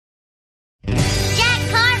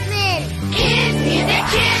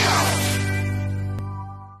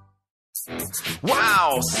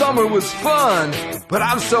Wow, summer was fun, but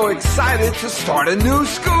I'm so excited to start a new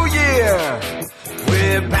school year.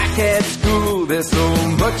 We're back at school, there's so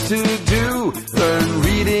much to do. Learn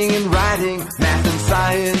reading and writing, math and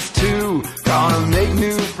science too. Gonna make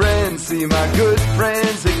new friends, see my good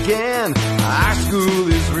friends again. Our school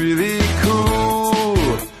is really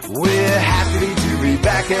cool. We're happy to be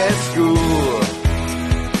back at school.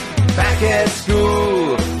 Back at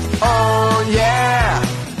school, oh yeah.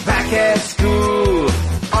 Back at school,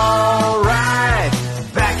 alright.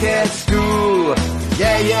 Back at school,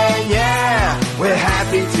 yeah, yeah, yeah. We're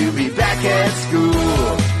happy to be back at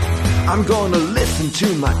school. I'm gonna listen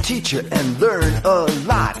to my teacher and learn a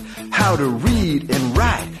lot. How to read and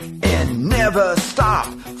write and never stop.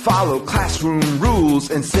 Follow classroom rules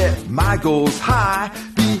and set my goals high.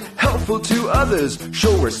 Be helpful to others,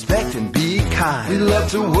 show respect and be kind. We love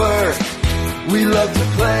to work, we love to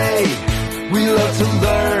play, we love to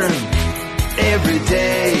learn every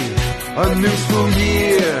day. A new school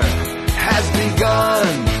year has begun.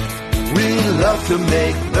 We love to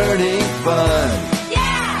make learning fun.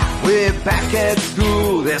 Yeah! We're back at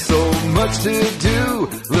school, there's so much to do.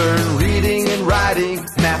 Learn reading and writing,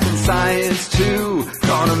 math and science too.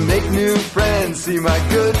 Gonna make new friends, see my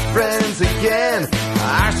good friends again.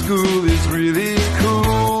 Our school is really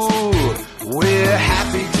cool. We're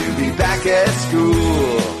happy to be back at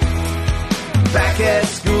school. Back at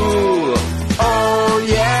school, oh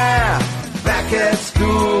yeah. Back at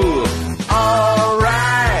school,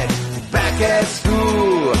 alright. Back at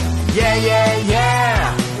school, yeah, yeah,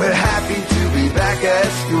 yeah. We're happy to be back at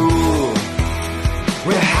school.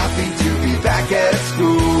 We're happy to be back at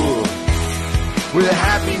school. We're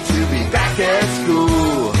happy to be back at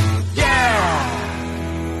school, yeah.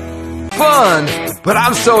 Fun, but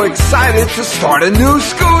I'm so excited to start a new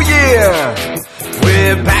school year.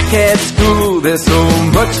 We're back at school, there's so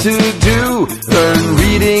much to do. Learn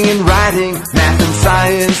reading and writing, math and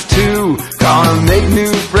science too. Gonna make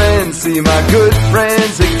new friends, see my good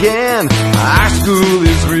friends again. Our school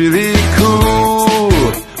is really cool.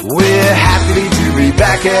 We're happy to be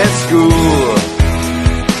back at school.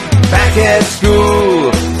 Back at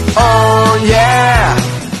school, oh yeah.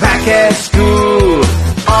 Back at school,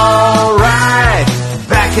 alright.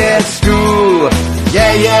 Back at school,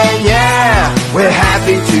 yeah, yeah, yeah. We're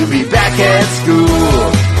happy to be back at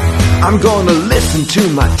school. I'm gonna listen to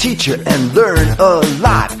my teacher and learn a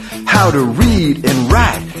lot. How to read and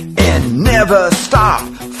write and never stop.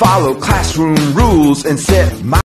 Follow classroom rules and set my